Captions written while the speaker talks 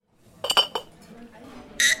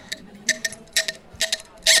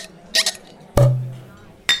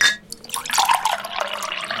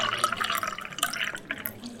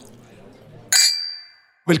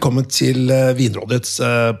Velkommen til Vinrådets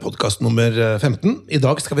podcast nummer 15. I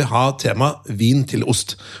dag skal vi ha tema vin til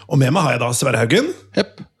ost. Og med meg har jeg da Sverre Haugen.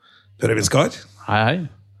 Hepp. Per Øyvind Skar. Hei, hei.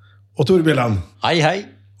 Og Tor Bjelland. Hei, hei.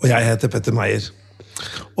 Og jeg heter Petter Meier.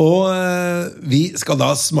 Og vi skal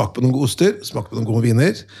da smake på noen gode oster, smake på noen gode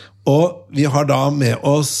viner. Og vi har da med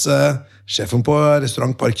oss sjefen på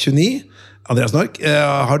restaurant Park 29, Andreas Nork.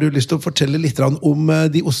 Har du lyst til å fortelle litt om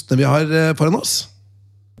de ostene vi har foran oss?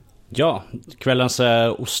 Ja, kvällens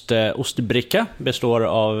ostbricka består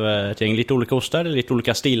av ett gäng lite olika ostar, lite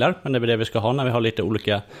olika stilar, men det är det vi ska ha när vi har lite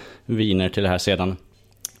olika viner till det här sedan.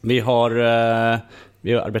 Vi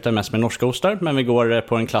arbetar mest med norska ostar, men vi går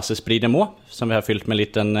på en klassisk Brie de Meaux som vi har fyllt med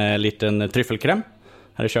liten tryffelkrem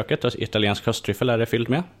här i köket. Italiensk hösttryffel är det fyllt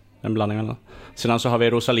med, en blandning av. Sedan så har vi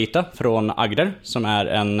Rosalita från Agder som är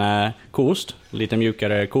en koost, lite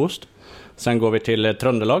mjukare koost. Sen går vi till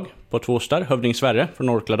Trøndelag på 2 ostar, Høvding Sverre från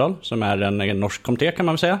Orkladal som är en norsk komté kan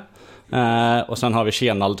man säga. Och sen har vi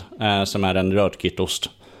Tjenald som är en rödkittost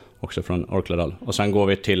också från Orkladal. Och sen går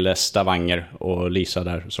vi till Stavanger och Lisa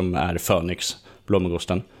där som är Phoenix,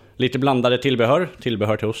 blommegosten. Lite blandade tillbehör till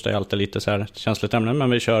ost är alltid lite så här känsligt ämne, men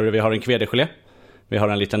vi har en kvedegelé. Vi har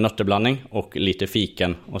en liten nötteblandning och lite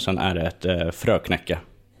fiken och sen är det ett fröknäcke.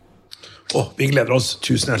 Vi gleder oss.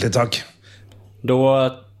 Tusen hjertelig takk. Då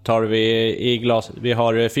tar vi i glas. Vi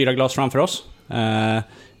har 4 glas framför oss.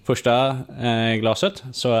 Första glaset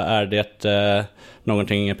så är det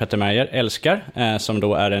någonting Petter Meier älskar som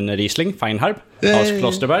då är en Riesling Feinherb av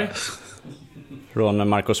Klosterberg från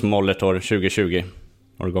Marcus Molitor 2020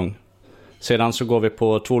 årgång. Sedan så går vi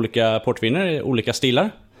på 2 olika portviner i olika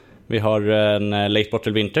stilar. Vi har en Late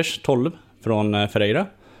Bottle Vintage 12 från Ferreira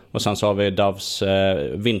och sen så har vi Doves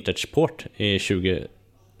Vintage Port i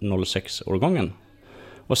 2006 årgången.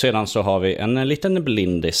 Och sedan så har vi en liten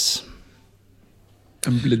blindis.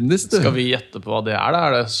 En blindis, du. Skal vi gjette på hva det er da?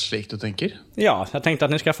 Er det slik du tenker? Ja, jag tänkte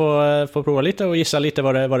att ni ska få prova lite och gissa lite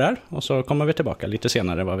vad det är. Och så kommer vi tillbaka lite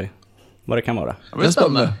senare vad det kan vara. Det blir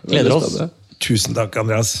spennende. Gleder oss. Tusen takk,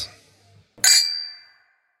 Andreas.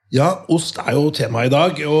 Ja, ost er jo tema i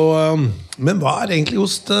dag. Men hva er egentlig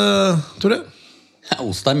ost, Tore? Ja,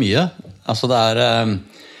 ost er mye. Altså det er...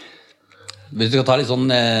 Hvis du skal ta litt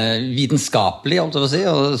sånn vitenskapelig,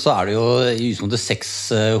 så er det jo i utgangspunktet 6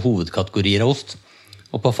 hovedkategorier av ost.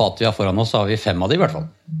 Og på fatet vi har foran oss så har vi 5 av de i hvert fall.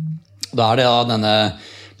 Da er det da denne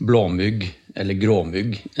blåmugg, eller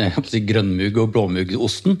gråmugg, grønnmugg og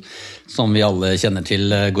blåmuggosten, som vi alle kjenner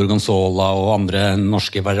til, gorgonzola og andre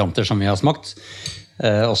norske varianter som vi har smakt.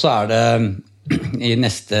 Og så er det, i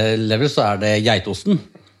neste level så er det geitosten.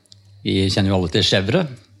 Vi kjenner jo alle til chèvre,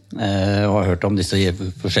 og har hørt om disse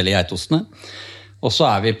forskjellige geitostene. Og så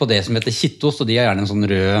er vi på det som heter kittost, og de er gjerne en sånn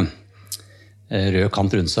rød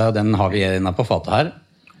kant rundt seg, og den har vi en på fatet her.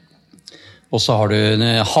 Og så har du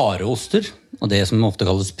hareoster, og det som ofte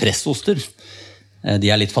kalles pressoster.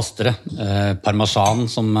 De er litt fastere. Parmesan,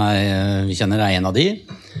 som vi kjenner, er en av de.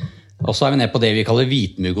 Og så er vi ned på det vi kaller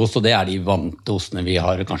hvitmuggost, og det er de vante ostene vi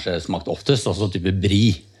har kanskje smakt oftest, altså type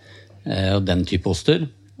brie, og den type oster.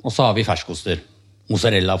 Og så har vi ferskoster.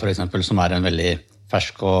 Mozzarella for eksempel, som er en veldig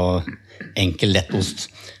fersk og enkel lett ost.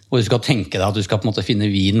 Og du skal tenke deg at du skal på en måte finne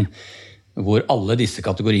vin hvor alle disse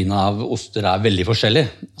kategoriene av oster er veldig forskjellige,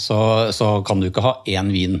 så kan du ikke ha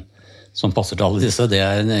en vin som passer til alle disse. Det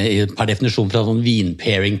er per definisjon fra sånn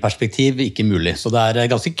vin-pairing-perspektiv ikke mulig. Så det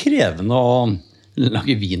er ganske krevende å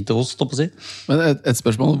lage vin til ost, på å si. Men et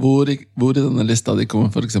spørsmål, hvor i denne lista de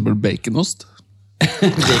kommer for eksempel baconost?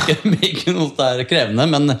 Baconost er krevende,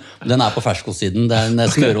 men den er på ferskostsiden. Det er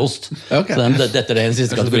en smørost. Okay. Så dette er den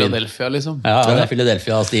siste kategorien. Philadelphia, liksom. Ja, det er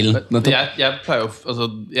Philadelphia-stilen. Jeg pleier jo,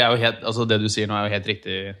 jeg er jo helt, det du sier nå er jo helt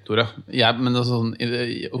riktig, Tore. Men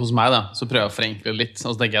hos meg da, så prøver jeg å forenkle litt.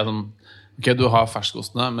 Så tenker jeg sånn, ok, du har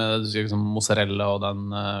ferskostene med liksom, mozzarella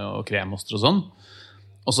og kremoster og sånn.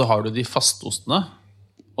 Og så har du de fastostene,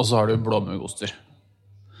 og så har du blåmuggoster.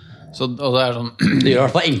 Og det er sånn det gjør det i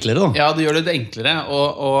hvert fall enklere da. Ja, det gjør det litt enklere.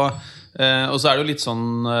 Og så er det jo litt sånn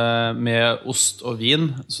med ost og vin,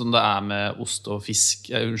 som det er med ost og fisk,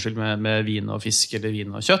 med vin og fisk eller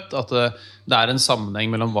vin og kjøtt, at det er en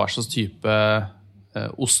sammenheng mellom hva slags type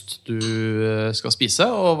ost du skal spise,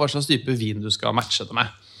 og hva slags type vin du skal matche det med.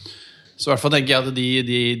 Så i hvert fall tenker jeg at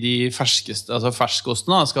de ferskeste, altså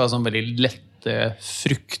ferskostene skal ha sånn veldig lette,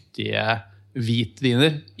 fruktige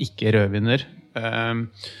hvitviner, ikke rødviner.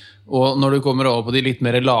 Og når du kommer over på de litt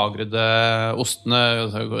mer lagrede ostene,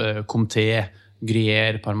 comté,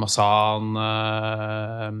 gruyère, parmesan,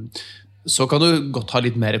 så kan du godt ha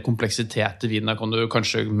litt mer kompleksitet i vinen. Da kan du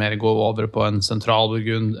kanskje mer gå over på en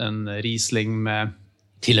sentralburgund, en Riesling med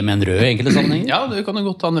Til og med en rød i enkelte sammenhenger. Ja, du kan jo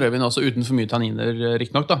godt ta en rødvin også uten for mye tanniner,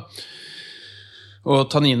 riktig nok da. Og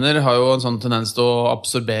tanniner har jo en sånn tendens til å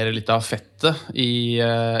absorbere litt av fettet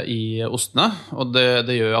i ostene, og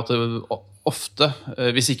det gjør at det ofte,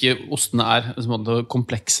 hvis ikke ostene er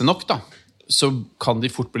komplekse nok da, så kan de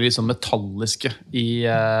fort bli litt sånn metalliske i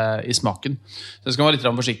smaken. Så det skal man være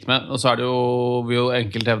litt forsiktig med. Og så er det jo, vil jo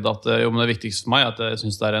enkelt hevde at men det viktigste for meg er at jeg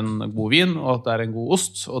synes det er en god vin, og at det er en god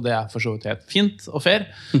ost, og det er for så vidt helt fint og fair.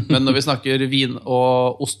 Men når vi snakker vin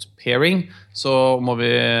og ost-pairing, så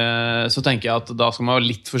tenker jeg at da skal man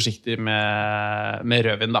være litt forsiktig med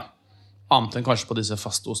rødvin da. Annet enn kanskje på disse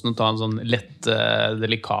fastostene, ta en sånn lett,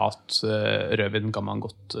 delikat rødvin kan man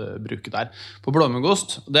godt bruke der. På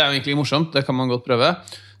blåmuggost, det er jo egentlig morsomt, det kan man godt prøve.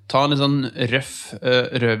 Ta en litt sånn røff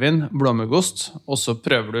rødvin, blåmuggost, og så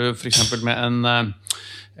prøver du for eksempel med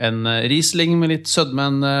en Riesling med litt sødme,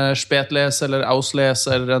 en Spätlese eller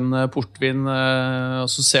Auslese eller en portvin, og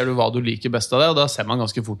så ser du hva du liker best av det, og da ser man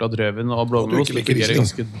ganske fort at rødvin og blåmuggost fungerer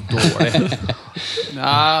ganske dårlig.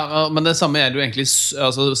 Ja, men det samme gjelder jo egentlig,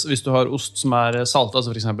 altså, hvis du har ost som er salt, altså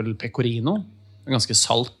for eksempel pecorino, en ganske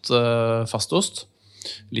salt fastost,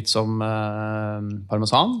 litt som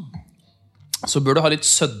parmesan, så bør du ha litt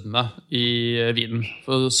sødme i vinen,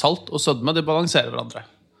 for salt og sødme, det balanserer hverandre.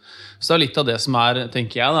 Så det er litt av det som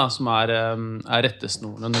tenker jeg da, som er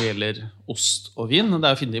rettesnorene når det gjelder ost og vin. Det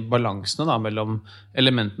er å finne de balansene da, mellom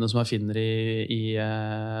elementene som jeg finner i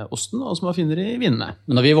osten, og som jeg finner i vinene.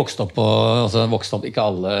 Men når vi vokste opp, ikke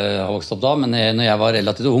alle har vokst opp da, men når jeg var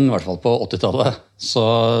relativt ung, i hvert fall på 80-tallet,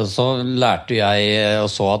 så lærte jeg og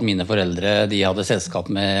så at mine foreldre, de hadde selskap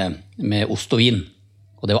med ost og vin.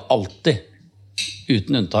 Og det var alltid,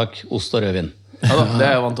 uten unntak, ost og rødvin. Ja da, det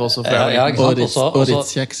er jeg vant til også. Og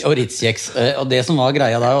Ritz-kjeks. Og Ritz-kjeks. Og det som var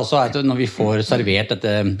greia der også, er at når vi får servert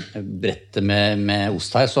dette brettet med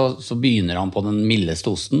ost her, så begynner han på den mildeste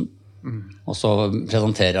osten. Og så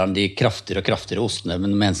presenterer han de kraftigere og kraftigere ostene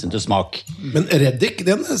med hensyn til smak. Men reddik,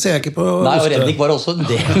 den ser jeg ikke på Nei, og reddik var også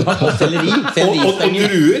det. Og selleri. Og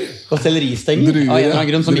druer. Og selleristenger, av en eller annen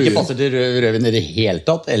grunn som ikke passer til rødvin i det hele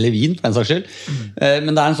tatt, eller vin, for en saks skyld.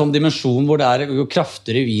 Men det er en sånn dimensjon hvor det jo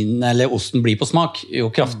kraftigere vin eller osten blir på smak, jo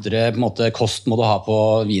kraftigere på en måte, kost må du ha på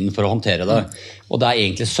vinen for å håndtere det. Og det er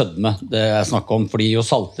egentlig sødme det er snakk om, fordi jo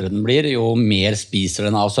saltere den blir, jo mer spiser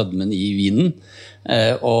den av sødmen i vinen.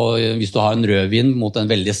 Og hvis du har en rødvin mot en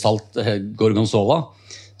veldig salt gorgonzola,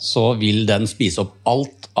 så vil den spise opp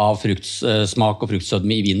alt av fruktsmak og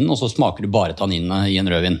fruktsødme i vinen, og så smaker du bare tanninene i en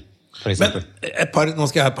rødvin. Men nå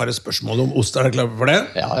skal jeg ha et par spørsmål om ost, er dere klare for det?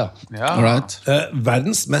 Ja. Alright.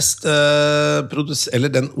 Verdens mest eller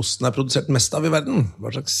den osten er produsert mest av i verden.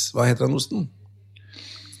 Hva heter den osten?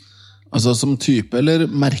 Altså som type eller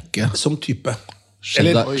merke? Som type.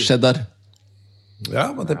 Cheddar. Ja,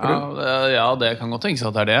 hva tipper du? Ja, det kan godt tenkes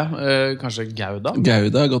at det er det. Kanskje Gouda?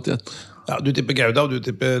 Gouda er godt gjett. Ja, du tipper Gouda, og du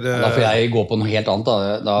tipper Da får jeg gå på noe helt annet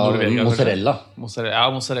da mozzarella. Ja,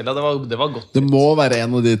 mozzarella, det var godt. Det må være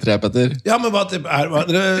en av de tre, Petter. Ja, men hva tipper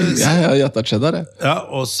dere? Jeg har gjettet cheddar, jeg. Ja,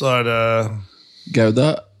 og så er det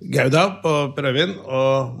Gouda på rødvin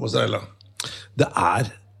og mozzarella. Det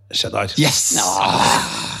er cheddar. Yes!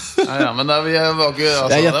 Ja, men vi var ikke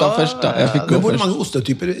Jeg gjettet først da. Jeg fikk gå Men hvor først. mange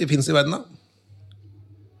ostetyper finnes i verden da?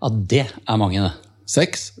 Ja, det er mange det.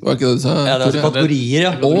 6, var ikke det du sa? Ja, det er kategorier,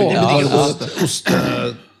 ja.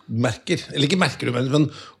 Ostemerker. Eller ikke merker, men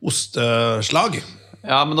osteslag.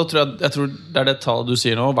 Ja, men da jeg tror det er det tallet du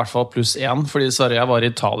sier nå, i hvert fall +1, fordi Sverre og jeg var i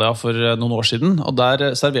Italia for noen år siden, og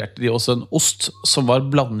der serverte de også en ost som var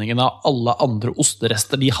blandingen av alle andre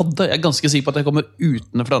osterester de hadde. Jeg er ganske sikker på at jeg kommer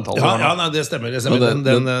utenfor den tallet. Ja, nei, det stemmer. Det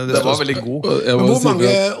var veldig god. Men hvor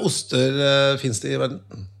mange oster finnes det i verden?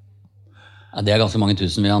 Ja, det er ganske mange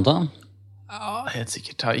tusen, vil jeg anta. Ja, helt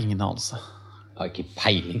sikkert. Jeg har ingen anelse. Jeg har ikke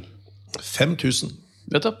peiling. 5000.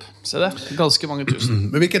 Vet du, se det. Ganske mange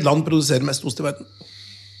tusen. Men hvilket land produserer mest ost i verden?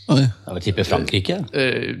 Oi. Jeg vil tippe Frankrike.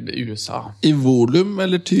 USA. I volum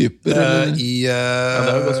eller typer? Eller? I det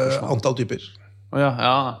er jo et godt spørsmål. antall typer.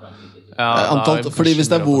 Fordi hvis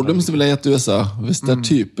det er volum, så vil jeg gjette USA. Hvis det er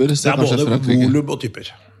typer, så Det er kanskje både Frankrike. volum og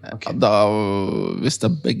typer. Hvis det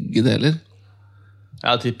er begge deler.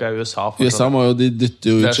 Ja, jeg tipper jeg USA. USA må jo, de dytter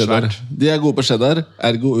jo ut cheddar. svært. De er gode på cheddar,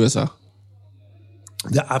 ergo USA.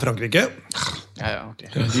 Det er Frankrike. Ja, ok.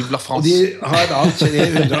 Vive la Og France. de har da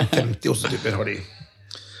 350 ostetyper, har de.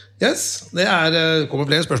 Yes, det kommer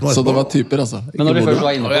flere spørsmål Så det var etterpå. typer, altså. Men når du Ikke først volum.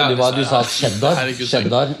 var inne på du sa at cheddar. Herregud.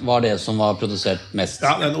 Cheddar var det som var produsert mest.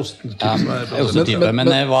 Ja, det er en ostetype Ja, som er det er også en type. Men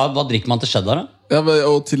hva drikker man til cheddar, da? Ja,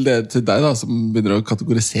 og til deg da, som begynner å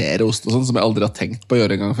kategorisere ost og sånn, som jeg aldri har tenkt på å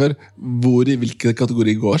gjøre en gang før. I hvilke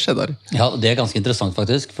kategori går cheddar? Ja, det ganske interessant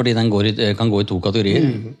faktisk, fordi den kan gå i 2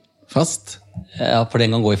 kategorier. Fast? Ja, for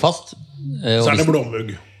den kan gå i fast. Så det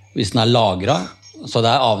blåmugg. Hvis den lagret, så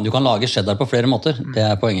du kan lage cheddar på flere måter, det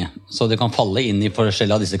poenget. Så det kan falle inn i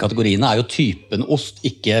forskjellige av disse kategoriene. Er jo typen ost,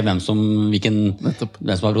 ikke hvem som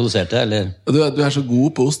har produsert det, eller... Du så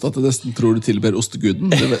god på ost at du nesten tror du tilber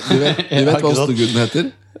osteguden. Du vet hva osteguden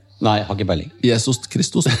heter? Nei, jeg har ikke peiling. Jesus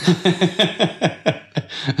Kristus.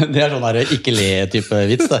 Det sånn der ikke-le-type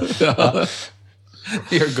vits, det. Ja.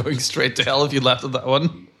 You're going straight to hell if you laughed at that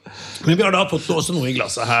one. Men vi har da fått også noe i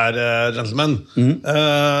glasset her, gentlemen.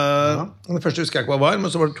 Det første husker jeg ikke hva var,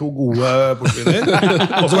 men så var det 2 gode portviner.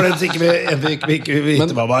 Og så var det vi ikke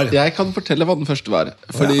vite hva var. Jeg kan fortelle hva den første var.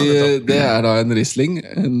 Fordi det da en Riesling,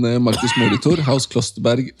 en Marcus Molitor, Haus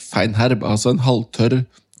Klosterberg Feinherb, altså en halvtørr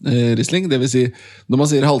Riesling. Det vil si, når man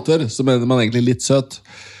sier halvtørr, så mener man egentlig litt søt.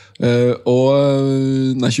 Og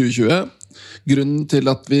den 2020. Grunnen til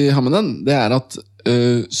at vi har med den, det at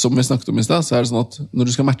som vi snakket om i sted, så det sånn at når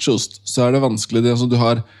du skal matche ost, så det vanskelig det, altså, du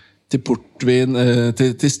har til portvin,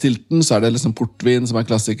 til stilten så det liksom portvin som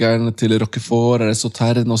klassikeren, til Roquefort det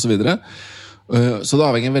Sauterne og så videre, så det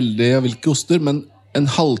avhenger veldig av hvilke oster, men en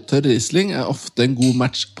halvtørr Riesling ofte en god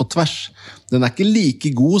match på tvers. Den ikke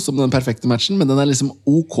like god som den perfekte matchen, men den liksom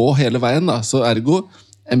ok hele veien da, så ergo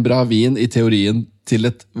en bra vin i teorien til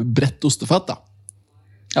et bredt ostefat da.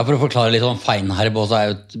 Ja, for å forklare litt om Feinherb også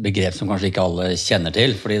jo et begrep som kanskje ikke alle kjenner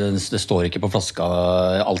til, fordi det står ikke på flaska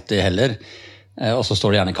alltid heller. Og så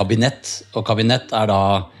står det gjerne kabinett, og kabinett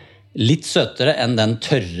da litt søtere enn den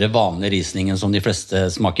tørre vanlige Rieslingen som de fleste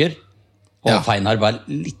smaker. Og Feinherb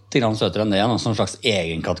litt grann søtere enn det, som en slags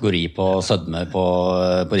egen kategori på sødme på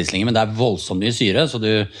Rieslingen, men det voldsomt mye syre, så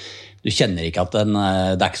du kjenner ikke at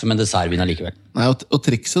det ikke som en dessertvin likevel. Nei, og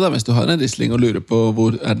trikset da, hvis du har en Riesling og lurer på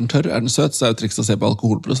hvor den tørr, den søt, så jo trikset å se på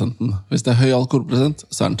alkoholprosenten. Hvis det høy alkoholprosent,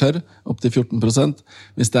 så den tørr, opp til 14%.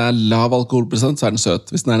 Hvis det lav alkoholprosent, så den søt.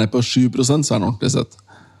 Hvis den nede på 7%, så den ordentlig søt.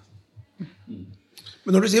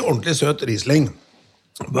 Men når du sier ordentlig søt Riesling,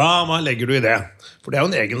 hva legger du i det? For det jo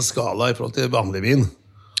en egen skala i forhold til vanlig vin.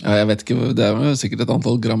 Ja, jeg vet ikke, det jo sikkert et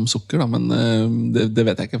antall gram sukker da, men det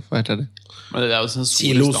vet jeg ikke, for helt ærlig. Men det jo sånn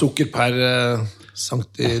kilo sukker per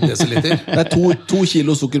centiliter. Det 2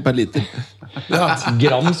 kilo sukker per liter. Ja.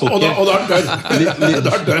 Gram sukker. Og da den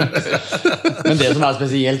dør. Men det som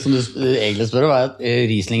spesielt, som du egentlig spør, at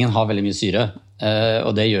Rieslingen har veldig mye syre.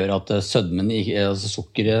 Og det gjør at sødmen, altså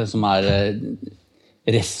sukkeret som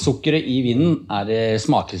restsukkeret i vinen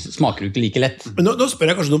smaker ikke like lett. Men nå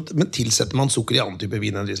spør jeg kanskje dumt, men tilsetter man sukker i annen type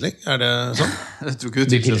vin enn Riesling? Det sånn? Jeg tror ikke du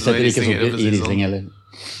tilsetter ikke sukker i Riesling heller.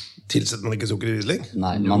 Tilsetter man ikke sukker i Riesling?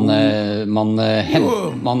 Nei,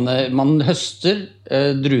 man høster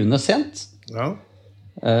druene sent. Ja.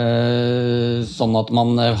 Sånn at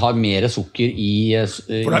man har mer sukker i jeg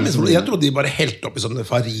trodde de bare helte opp i sånne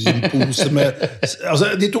farinpose med, altså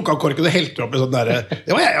de tok av korken og helte opp i sånn der jeg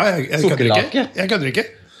kødder ikke.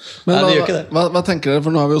 Men hva tenker dere,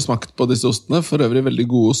 for nå har vi jo smakt på disse ostene, for øvrig veldig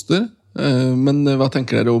gode oster, men hva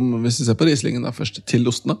tenker dere om, hvis vi ser på Rieslingen da først, til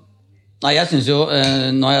ostene? Nei, jeg synes jo,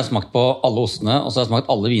 nå har jeg smakt på alle ostene, og så har jeg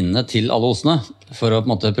smakt alle vinene til alle ostene, for å på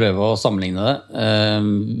en måte prøve å sammenligne det.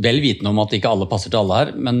 Vel vitende om at ikke alle passer til alle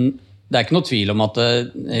her, men det ikke noe tvil om at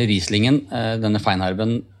Rieslingen, denne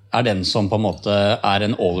Feinherben, den som på en måte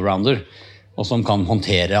en allrounder, og som kan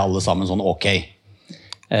håndtere alle sammen sånn ok.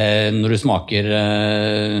 Når du smaker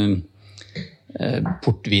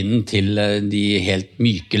portvinen til de helt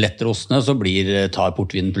myke, lettere ostene, så tar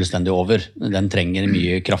portvinen fullstendig over. Den trenger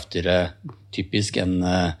mye kraftigere, typisk, enn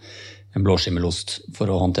en blåskimmelost for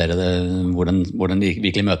å håndtere det, hvor den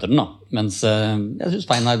virkelig møter den. Da. Mens jeg synes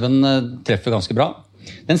Feinherben treffer ganske bra.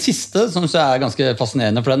 Den siste, som jeg ganske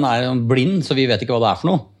fascinerende, for den blind, så vi vet ikke hva det for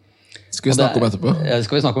noe. Skal vi snakke om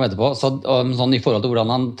etterpå? Så, sånn, i forhold til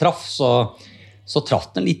hvordan han traff, så traff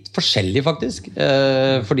den litt forskjellig faktisk,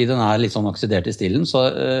 fordi den litt sånn oksidert i stilen,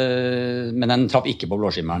 men den traff ikke på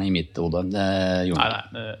blåskimmeren i mitt hode. Nei,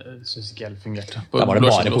 det synes ikke helt fungerte. På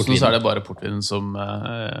blåskimmelosten så det bare portvinen som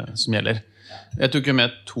gjelder. Jeg tok jo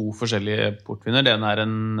med 2 forskjellige portviner. Den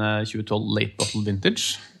en 2012 Late Bottle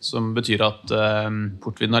Vintage, som betyr at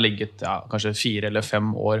portvinen har ligget kanskje 4 eller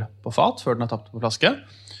 5 år på fat før den har tapt på flaske.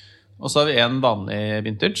 Og så har vi en vanlig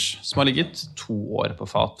vintage som har ligget 2 år på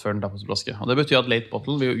fat før den tappes på flaske. Og det betyr at late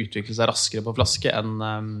bottle vil jo utvikle seg raskere på flaske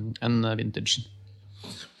enn vintagen.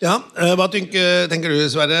 Ja, hva tenker du,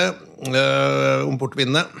 Sverre, om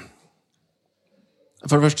portvinene?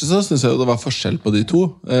 For det første så synes jeg jo det var forskjell på de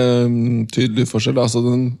 2. Tydelig forskjell. Altså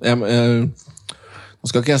Nå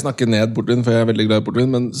skal ikke jeg snakke ned portvin, for jeg veldig glad i portvin,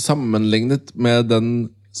 men sammenlignet med den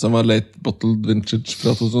som var late bottled vintage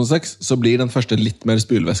fra 2006, så blir den første litt mer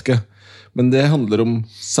spylvæske. Men det handler om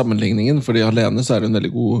sammenligningen, fordi alene så det en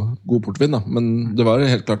veldig god portvin, da. Men det var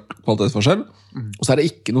helt klart kvalitetsforskjell. Og så det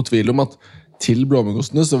ikke noe tvil om at til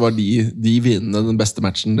blåmuggostene så var de vinene den beste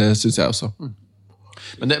matchen, det synes jeg også.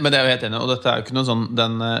 Men det jo helt enig, og dette jo ikke noe sånn,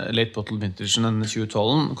 den late bottled vintagen, den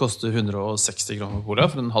 2012, koster 160 kroner på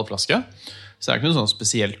Polet for en halv flaske. Så det ikke noe sånn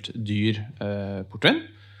spesielt dyr portvin.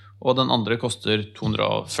 Og den andre koster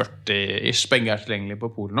 240-ish. Begge tilgjengelig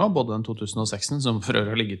på Polen nå, både den 2006, som for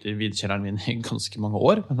øvrig har ligget i vidkjelleren min i ganske mange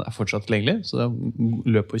år, men det fortsatt tilgjengelig, så det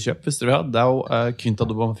løp på kjøp hvis dere vil ha. Det jo Quinta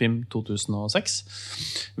do Bonfim 2006.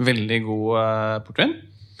 Veldig god portvin.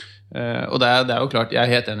 Og det jo klart,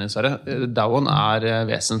 jeg helt enig, Sverre. Dauen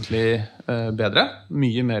vesentlig bedre,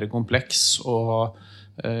 mye mer kompleks, og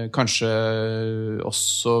kanskje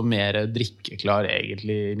også mer drikkeklar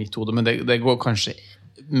egentlig i mitt hode, men det går kanskje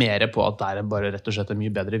mer på at det bare rett og slett en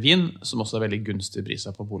mye bedre vin, som også veldig gunstig pris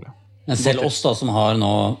på Polet. Men selv oss da, som har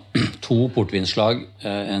nå 2 portvinslag,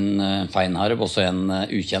 en Feinherb, også en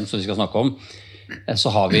ukjent som vi skal snakke om,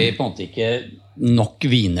 så har vi på en måte ikke nok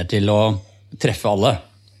viner til å treffe alle.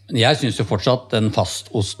 Jeg synes jo fortsatt den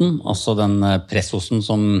fastosten, altså den pressosten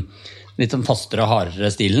som litt den fastere og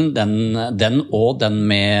hardere stilen, den og den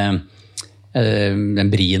med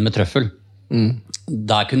den brien med trøffel.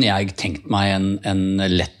 Der kunne jeg tenkt meg en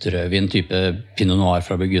lett rødvin type Pinot Noir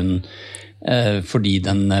fra Burgund, fordi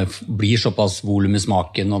den blir såpass volum i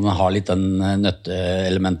smaken, og den har litt den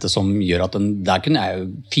nøtteelementet som gjør at der kunne jeg jo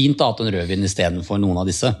fint ha hatt en rødvin i stedet for noen av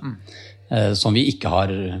disse, som vi ikke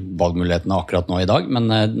har valgmulighetene akkurat nå i dag, men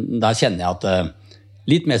der kjenner jeg at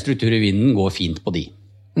litt mer struktur i vinen går fint på de.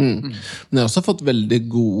 Men jeg har også fått veldig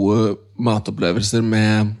gode matopplevelser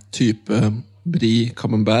med type Brie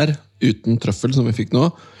Camembert uten trøffel som vi fikk nå,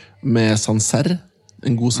 med Sancerre,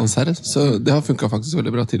 en god Sancerre, så det har funket faktisk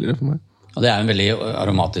veldig bra tidligere for meg. Og det en veldig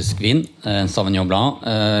aromatisk vin, en Sauvignon Blanc,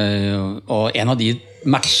 og en av de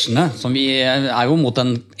matchene som vi jo mot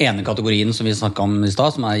den ene kategorien som vi snakket om i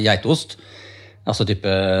sted, som geitost, altså type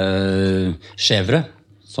chèvre,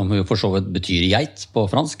 som jo for så vidt betyr geit på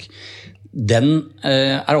fransk, den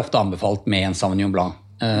ofte anbefalt med en Sauvignon Blanc,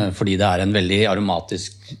 fordi det en veldig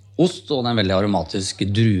aromatisk ost, og det en veldig aromatisk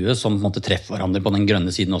drue som på en måte treffer hverandre på den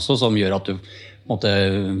grønne siden også, som gjør at du måtte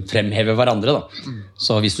fremheve hverandre da.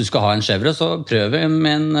 Så hvis du skal ha en chèvre, så prøv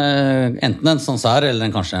med enten en Sancerre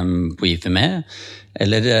eller kanskje en Puy Fumé,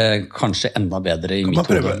 eller kanskje enda bedre i mitt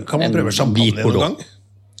hode. Kan man prøve champagne noen gang?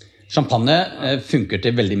 Champagne funker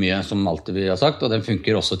til veldig mye, som alltid vi har sagt, og den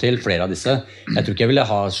funker også til flere av disse. Jeg tror ikke jeg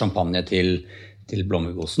ville ha champagne til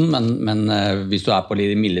blåmuggosten, men hvis du på de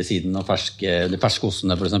milde siden og de ferske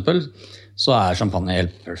ostene for eksempel, så champagne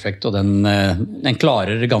helt perfekt, og den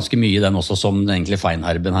klarer ganske mye den også, som den egentlig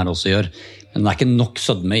Feinherben her også gjør. Men det ikke nok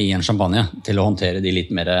sødme i en champagne til å håndtere de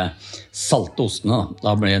litt mer salte ostene.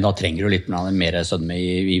 Da trenger du litt mer sødme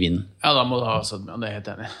i vinen. Ja, da må du ha sødme, det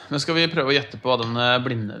helt enig. Men skal vi prøve å gjette på hva den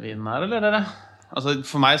blinde vinen eller dere? Altså,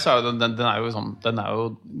 for meg så den jo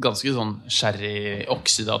ganske sånn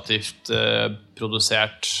sherry-oksidativt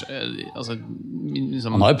produsert. Altså,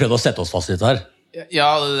 liksom, man har jo prøvd å sette oss fast litt her.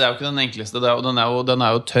 Ja, det jo ikke den enkleste. Den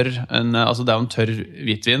jo tørr. Altså, det jo en tørr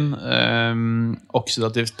hvitvin.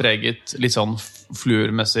 Oksidativt preget, litt sånn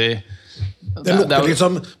fluormessig. Det lukter litt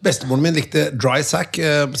som bestemoren min likte dry sack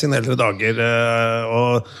på sine eldre dager.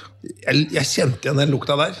 Og jeg kjente igjen den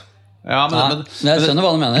lukta der. Ja, men jeg skjønner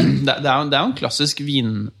hva du mener. Det jo en klassisk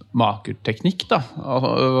vinmakerteknikk da,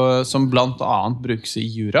 som blant annet brukes i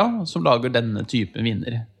Jura, som lager denne type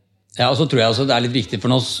viner. Ja, og så tror jeg også det litt viktig, for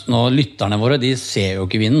nå lytterne våre, de ser jo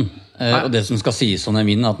ikke vinen. Og det som skal sies om den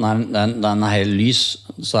vinen, at den helt lys,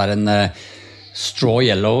 så det en straw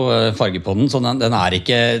yellow farge på den, så den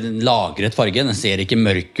ikke lagret farge, den ser ikke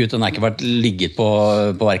mørk ut, den har ikke vært ligget på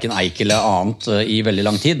hverken eik eller annet i veldig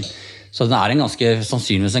lang tid. Så den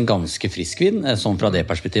sannsynligvis en ganske frisk vin, sånn fra det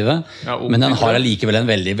perspektivet. Ja, men den har likevel en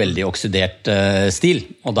veldig, veldig oksidert stil,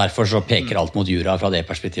 og derfor så peker alt mot Jura fra det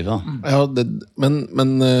perspektivet. Ja,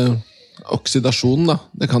 men oksidasjon da,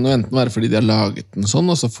 det kan jo enten være fordi de har laget den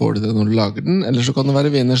sånn, og så får de det når du lager den, eller så kan det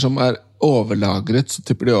være viner som overlagret, så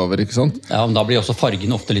tipper de over, ikke sant? Ja, men da blir også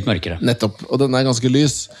fargen ofte litt mørkere. Nettopp, og den ganske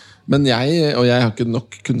lys. Men jeg har ikke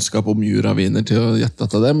nok kunnskap om juraviner til å gjette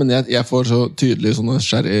etter det, men jeg får så tydelige sånne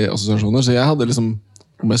sherry-assosiasjoner, så jeg hadde liksom,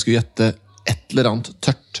 om jeg skulle gjette et eller annet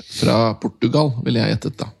tørt fra Portugal, ville jeg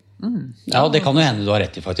gjettet da. Ja, og det kan jo hende du har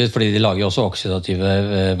rett i faktisk, fordi de lager jo også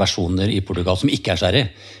oksidative versjoner i Portugal som ikke sherry.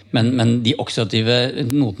 Men de oksidative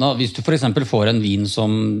notene, hvis du for eksempel får en vin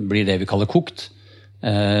som blir det vi kaller kokt,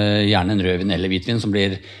 gjerne en rødvin eller hvitvin som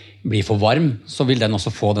blir for varm, så vil den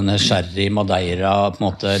også få denne sherry, madeira, på en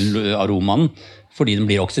måte aromaen, fordi den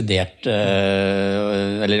blir oksidert,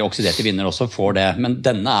 eller oksiderte viner også får det, men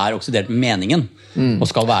denne oksidert med meningen, og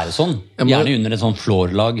skal være sånn, gjerne under et sånn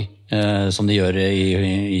florlag, som de gjør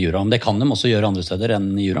i Jura. Men det kan de også gjøre andre steder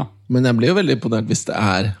enn i Jura. Men jeg blir jo veldig imponert hvis det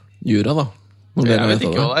Jura da. Jeg vet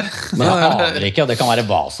ikke hva det er. Jeg aner ikke, det kan være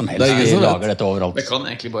hva som helst. De lager dette overalt. Det kan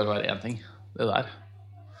egentlig bare være en ting. Det der.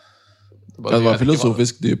 Det var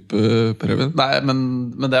filosofisk dyp prøve. Nei,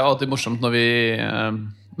 men det alltid morsomt når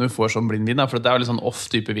vi får sånn blindvin, for det jo litt sånn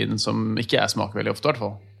off-type vin som ikke jeg smaker veldig ofte, I hvert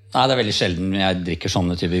fall. Nei, det veldig sjelden jeg drikker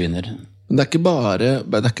sånne type viner. Men det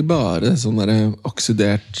ikke bare sånn der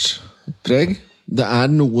oksidert preg. Det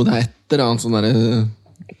noe, det et eller annet sånn der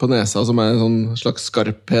på nesa som en sånn slags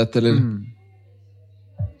skarphet, eller...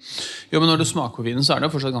 Jo, men når du smaker på vinen, så den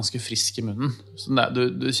jo fortsatt ganske frisk I munnen. Så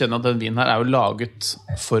du kjenner at den vinen her jo laget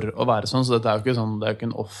for å være sånn, så dette jo ikke sånn, det jo ikke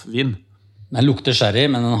en off-vin. Den lukter sherry,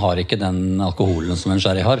 men den har ikke den alkoholen som en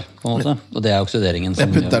sherry har, på en måte. Og det oksideringen som...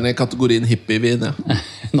 Jeg putter den I kategorien hippie-vin, ja.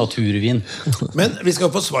 Naturvin. Men vi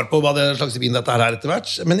skal få svar på hva det slags vin dette her etter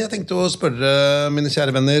hvert. Men jeg tenkte å spørre mine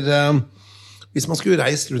kjære venner, hvis man skulle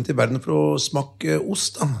reist rundt I verden for å smake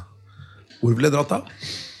ost, da, hvor ville dere dratt da?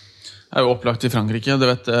 Jeg jo opplagt I Frankrike, det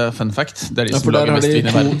vet fun fact. Det de som for lager mest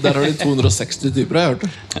vin I verden. Der har de 260 typer, jeg hørt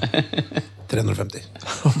det. 350.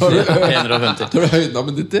 350. Tror du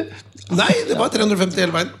høyden ditt I? Nei, det var 350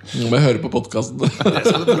 hele veien. Nå må jeg høre på podcasten. Det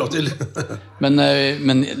skal du få lov til. Men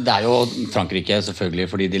det jo Frankrike selvfølgelig,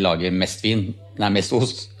 fordi de lager mest vin. Mest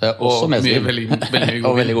ost. Også mest vin.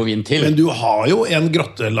 Og veldig god vin til. Men du har jo en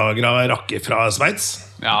grottelagret rakke fra Schweiz.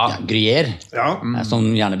 Ja, Gruyère. Ja.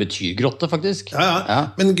 Som gjerne betyr grotte, faktisk.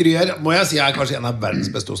 Ja. Men Gruyère, må jeg si, kanskje en av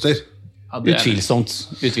verdens beste oster. Ja, Utvilsomt.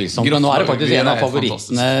 Men nå det faktisk en av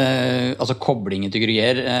favorittene. Altså koblingen til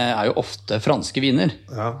Gruyère jo ofte franske viner.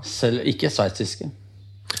 Selv ikke sveitsiske.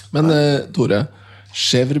 Men Tore,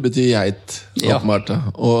 chèvre betyr geit, åpenbart.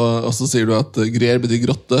 Og så sier du at Gruyère betyr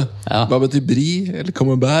grotte. Hva betyr brie eller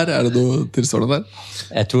camembert? Det noe tilsvarende der?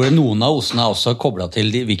 Jeg tror noen av ostene også koblet til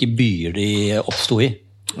hvilke byer de oppstod I.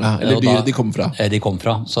 Ja, eller byer de kom fra. De kom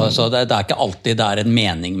fra. Så det ikke alltid det en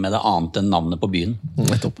mening med det annet enn navnet på byen.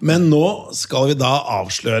 Men nå skal vi da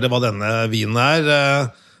avsløre hva denne vinen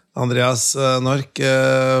Andreas Nork,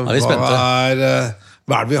 hva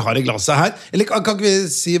det vi har I glasset her? Eller kan ikke vi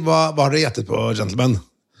si, hva har dere gjettet på, gentlemen?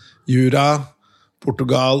 Jura,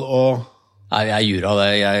 Portugal og... Nei, Jura,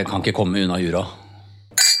 jeg kan ikke komme unna Jura.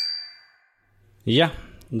 Ja,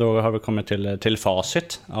 då har vi kommit till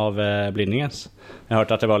facit av blindningens. Jag har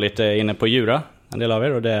hört att det var lite inne på Jura, en del av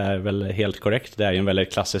och det väl helt korrekt. Det ju en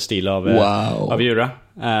väldigt klassisk stil av Jura.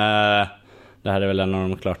 Det här väl en av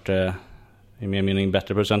de klart I min mening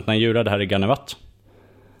bättre procenten än Jura. Det här Ganevat.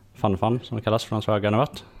 Fan som det kallas, François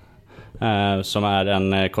Ganevat. Som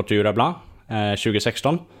en Côte Jura Blanc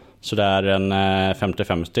 2016. Så det en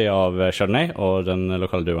 50-50 av Chardonnay och den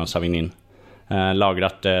lokala duvan Savignin.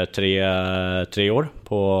 Lagrat 3 år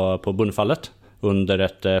på bundfallet under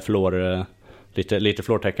ett flår, lite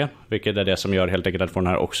flårtäcke, vilket det som gör helt enkelt att få den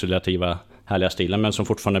här oxidativa härliga stilen, men som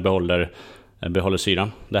fortfarande behåller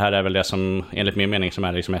syran. Det här väl det som enligt min mening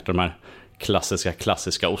som liksom ett av de här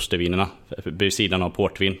klassiska ostevinerna vid sidan av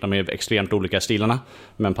portvin. De extremt olika stilarna,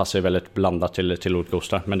 men passar väldigt blandat till olika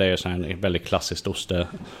ostar. Men det är så en väldigt klassiskt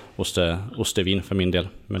ostevin för min del,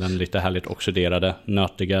 med den lite härligt oxiderade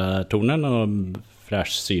nötiga tonen och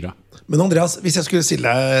fräsch syra. Men Andreas, hvis jeg skulle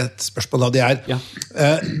stille et spørsmål av det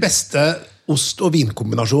beste ost- og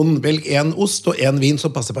vinkombinasjonen, velg en ost og en vin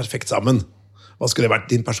som passer perfekt sammen. Hva skulle det vært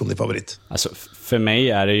din personlige favoritt? Alltså, för mig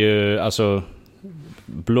det ju alltså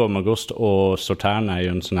blåmuggost och sautern ju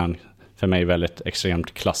en sån här för mig väldigt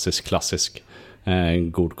extremt klassisk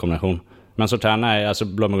god kombination. Men sautern alltså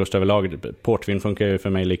blåmuggost överlag, portvin funkar ju för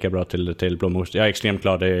mig lika bra till blåmuggost. Jag är extremt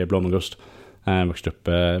glad I blåmuggost.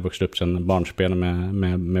 Vuxit upp sen barnsben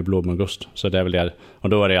med blåmuggost. Så det väl det. Och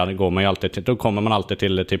då då kommer man alltid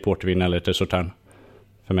till portvin eller till sautern.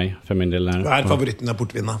 För min del. Vad favoriten av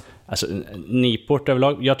portvin? Alltså niport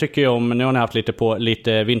överlag. Jag tycker ju om, nu har ni haft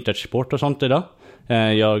lite vintageport och sånt idag.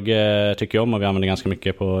 Jag tycker om, och vi använder ganska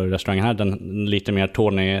mycket på restaurangen här, den lite mer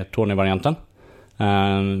tawny-varianten.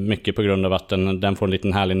 Mycket på grund av att den får en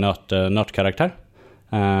liten härlig nötkaraktär.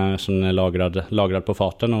 Som är lagrad på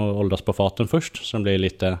faten och åldras på faten först. Så den blir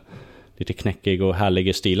lite knäckig och härlig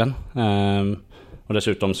I stilen. Och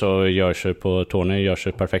dessutom så görs ju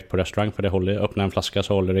perfekt på restaurang, för det öppnar en flaska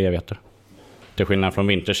så håller det evigheter. Till skillnad från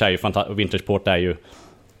vintageport är ju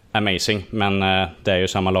amazing, men det är ju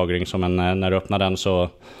samma lagring som när du öppnar den så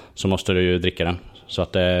måste du ju dricka den. Så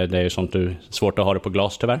att det är ju sånt svårt att ha det på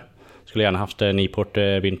glas tyvärr. Skulle gärna haft Niport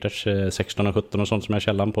Vintage 16 och 17 och sånt som är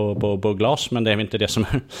källan på glas, men det är inte det som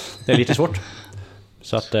det är lite svårt.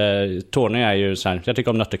 Så att Tony är ju så här, jag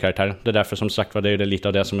tycker om nöttekaraktär. Det är därför som sagt var det är det lite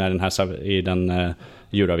av det som är den här i den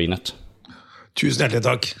juravinet. Tusen hjertelig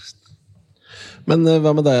takk. Men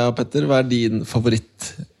hva med deg, Petter? Hva er din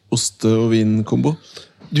favoritt oste- og vin-kombo?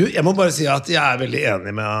 Du, jeg må bare si at jeg er veldig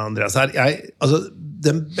enig med Andreas her. Altså,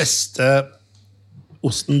 den beste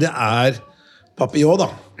osten, det er Papillon, da.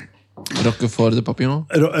 Roquefort de Papillon?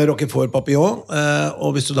 Roquefort Papillon.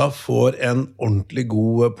 Og hvis du da får en ordentlig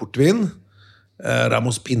god portvin,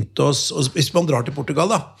 Ramos Pintos, og hvis man drar til Portugal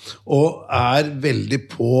da, og er veldig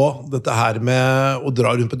på dette her med å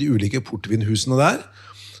dra rundt på de ulike portvinhusene der,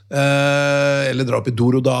 eller dra opp i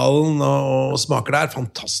Dorodalen og smaker der,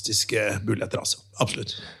 fantastiske buletter, altså.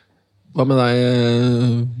 Absolutt. Hva med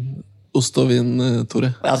deg, ost og vin,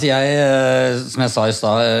 Tore? Altså som jeg sa i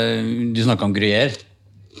stad, du snakket om Gruyère,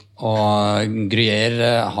 og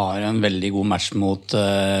Gruyère har en veldig god match mot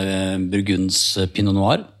Burgunds Pinot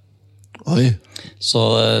Noir. Oi. Så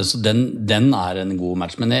den er en god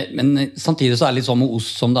match. Men samtidig så er det litt sånn med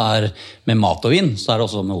ost som det er med mat og vin, så er det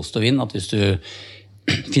også med ost og vin, at hvis du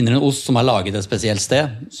finner en ost som er laget et spesielt sted,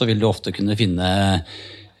 så vil du ofte kunne finne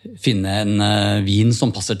en vin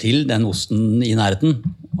som passer til den osten i nærheten.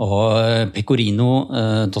 Og Pecorino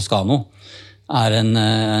Toscano er en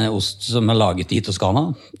ost som er laget i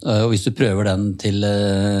Toscana, og hvis du prøver den til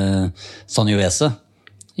Sangiovese,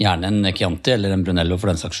 gjerne en Chianti eller en Brunello for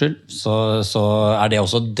den saks skyld, så er det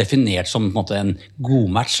også definert som på en måte en god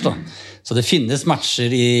match. Da. Så det finnes matcher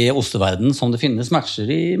i osteverden som det finnes matcher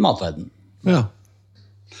i matverden. Ja.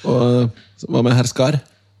 Og hva med herr Skar?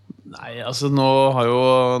 Nei, altså nå har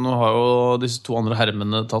jo disse to andre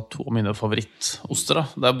hermene tatt to av mine favorittoster. Da.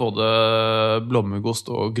 Det er både blåmuggost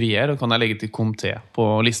og Gruyère, og kan jeg legge til Comté på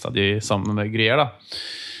lista di sammen med Gruyère. Da.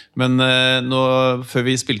 Men før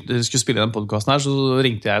vi skulle spille den podcasten her, så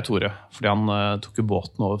ringte jeg Tore, fordi han tok jo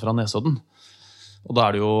båten over fra Nesodden. Og da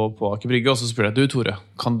er det jo på Aker Brygge, og så spør jeg, du Tore,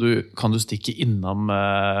 kan du stikke innom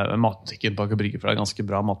matbutikken på Aker Brygge, for det er en ganske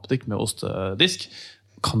bra matbutikk med ostedisk.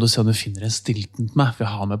 Kan du se om du finner en stilton til meg, for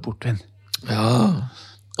jeg har med portvin. Ja.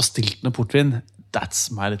 Og stilton og portvin,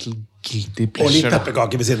 that's my little guilty pleasure. Og litt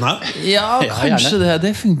pepperkake ved siden av. Ja, kanskje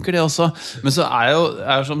det funker det også. Men så er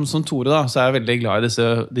jeg som Tore da, så er jeg veldig glad i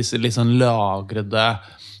disse litt sånn lagrede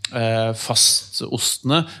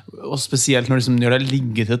fastostene, og spesielt når de har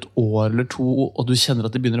ligget et år eller to, og du kjenner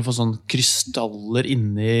at de begynner å få sånn krystaller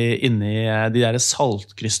inni de der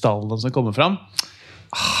saltkrystallene som kommer fram.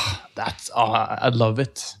 I love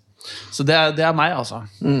it. Så det er meg, altså.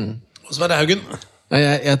 Og Sverre Haugen.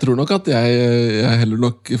 Jeg tror nok at jeg heller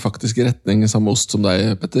nok faktisk i retning samme ost som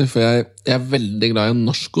deg, Petter, for jeg er veldig glad i en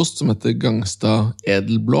norsk ost som heter Gangstad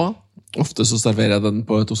Edelblå. Ofte så serverer jeg den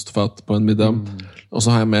på et ostefat på en middag, og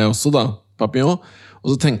så har jeg med også da Papillon, og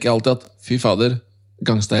så tenker jeg alltid at fy fader,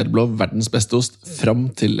 Gangstad Edelblå, verdens beste ost, fram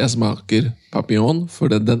til jeg smaker Papillon, for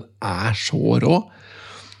den er så rå.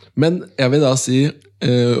 Men jeg vil da si,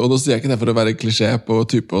 og nå sier jeg ikke det for å være klisjé på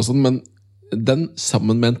type og sånn, men den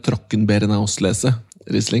sammen med en Trockenbeerenauslese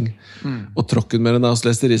Riesling. Og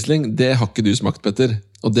Trockenbeerenauslese Riesling, det har ikke du smakt, Petter.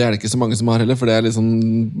 Og det er det ikke så mange som har heller, for det er liksom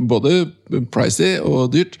både pricey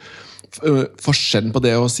og dyrt. Forskjellen på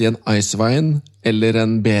det å si en Eiswein eller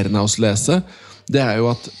en Beerenauslese, det er jo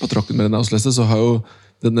at på Trockenbeerenauslese så har jo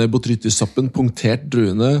denne botrytis-soppen punktert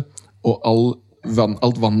druene, og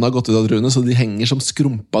alt vannet har gått ut av druene, så de henger som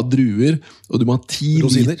skrumpa druer, og du må ha 10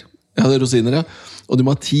 Rosiner. Ja, det er rosiner, ja. Og du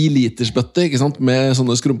må ha 10 liters bøtte, ikke sant? Med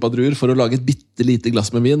sånne skrumpa druer for å lage et bittelite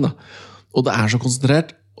glass med vin. Da. Og det er så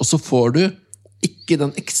konsentrert. Og så får du ikke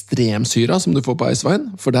den ekstremsyra som du får på Eiswein,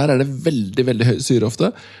 for der er det veldig, veldig høy syre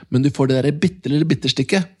ofte, men du får det der bittelille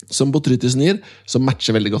bitterstikket som botrytisen gir, som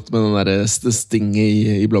matcher veldig godt med den der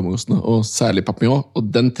stinget i blåmuggostene, og særlig Papillon. Og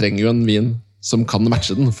den trenger jo en vin som kan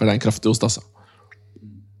matche den, for det er en kraftig ost, altså.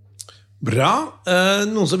 Bra.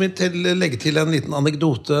 Noen som vil legge til en liten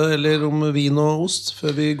anekdote eller om vin og ost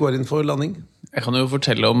før vi går inn for landing? Jeg kan jo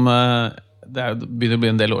fortelle om det begynner å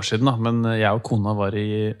bli en del år siden da, men jeg og kona var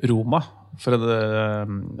i Roma for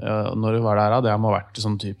når vi var der da, det må ha vært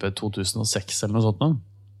sånn type 2006 eller noe sånt nå.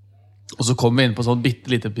 Og så kom vi inn på sånn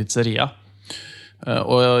bittelite pizzeria,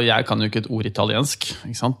 og jeg kan jo ikke et ord italiensk,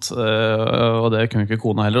 ikke sant? Og det kunne ikke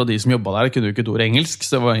kona heller, og de som jobbet der kunne jo ikke et ord engelsk,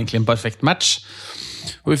 så det var egentlig en perfekt match.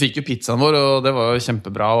 Og vi fikk jo pizzaen vår, og det var jo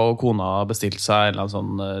kjempebra, og kona bestilte seg en eller annen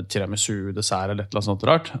sånn tiramisu-dessert eller et eller annet sånt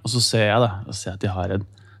rart, og så ser jeg det, og ser at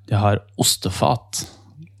de har ostefat,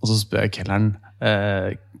 og så spør jeg kelleren,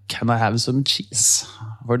 can I have some cheese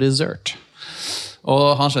for dessert?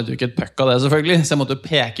 Og han skjønte jo ikke et pøkk av det, selvfølgelig, så jeg måtte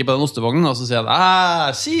peke på den ostevognen, og så sier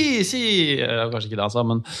han, si, kanskje ikke det han sa,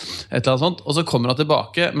 men et eller annet sånt. Og så kommer han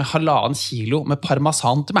tilbake med 1,5 kilo med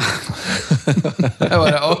parmesan til meg. Jeg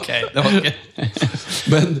bare, ok, det var ikke.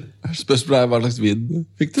 Men spørsmålet hva slags vin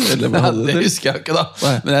fikk du? Eller hva hadde du Det til? husker jeg ikke da.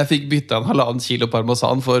 Men jeg fikk bytta 1,5 kilo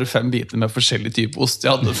parmesan for 5 biter med forskjellige typer ost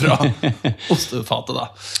jeg hadde fra ostefatet da.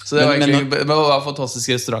 Så det var egentlig, det var en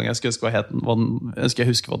fantastisk restaurant. Jeg skulle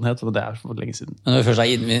huske hva den het, men det er for lenge siden.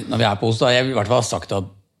 Når vi er på ost, da har jeg i hvert fall sagt at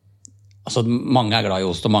altså, mange er glad i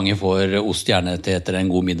ost, og mange får ost gjerne til etter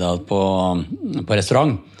en god middag på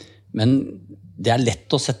restaurant. Men det er lett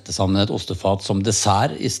å sette sammen et ostefat som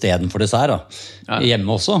dessert i stedet for dessert. Da.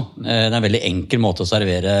 Hjemme også. Det er en veldig enkel måte å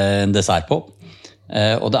servere en dessert på.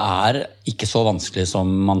 Og det er ikke så vanskelig som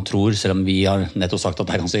man tror, selv om vi har nettopp sagt at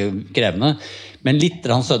det er ganske krevende. Men litt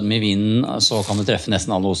sødme i vinen, så kan du treffe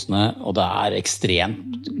nesten alle ostene, og det er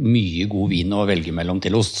ekstremt mye god vin å velge mellom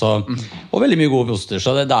til ost. Og veldig mye gode oster,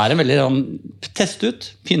 så det er en veldig test ut,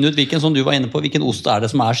 finne ut hvilken, som du var inne på, hvilken ost er det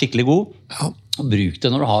som er skikkelig god, og bruk det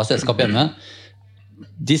når du har selskap hjemme.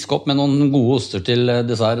 Disk opp med noen gode oster til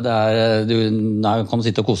dessert. Du kan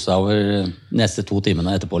sitte og kose deg over neste 2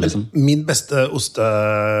 timene etterpå. Liksom. Min beste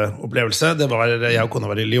osteopplevelse, det var jeg og kona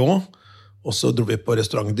var i Lyon, og så dro vi på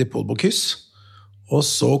restaurant til Paul Bocuse, og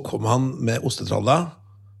så kom han med ostetralla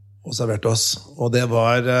og serverte oss. Og det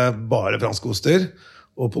var bare franske oster.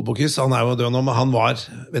 Og Paul Bocuse, han er jo død nå, men han var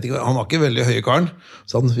ikke veldig høye karen,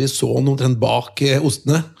 så vi så noen trend bak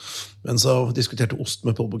ostene. Men så diskuterte ost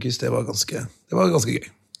med Paul Bocuse, det var ganske gøy.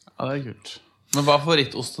 Ja, det er kult. Men hva er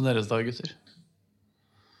favorittosten deres da, gutter?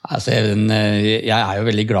 Altså, jeg er jo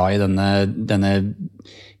veldig glad i denne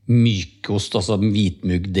mykost, altså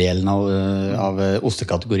hvitmuggdelen av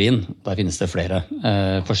ostekategorien. Der finnes det flere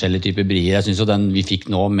forskjellige typer brier. Jeg synes jo den vi fikk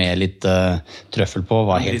nå med litt trøffel på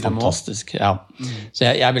var helt fantastisk. Ja. Så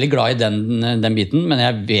jeg er veldig glad i den biten, men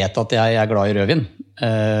jeg vet at jeg er glad i rødvin.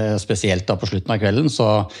 Spesielt da på slutten av kvelden,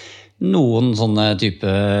 så noen sånne type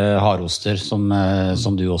hardoster som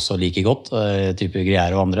du også liker godt, type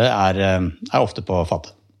Gruyère og andre, er ofte på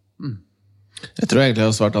fatet. Jeg tror egentlig jeg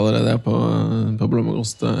har svart allerede på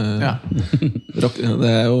blommeost. Ja. Det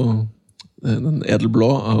er jo den edelblå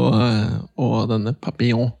og denne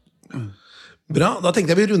papillon. Bra, da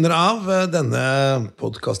tenkte jeg vi runder av denne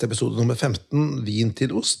podcast-episode nummer 15, Vin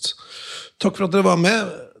til ost. Takk for at dere var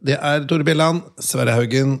med. Det er Tore Bjelland, Sverre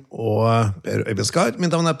Haugen og Per Øyvind Skar.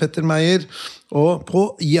 Mitt navn er Petter Meyer, og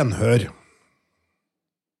på gjenhør.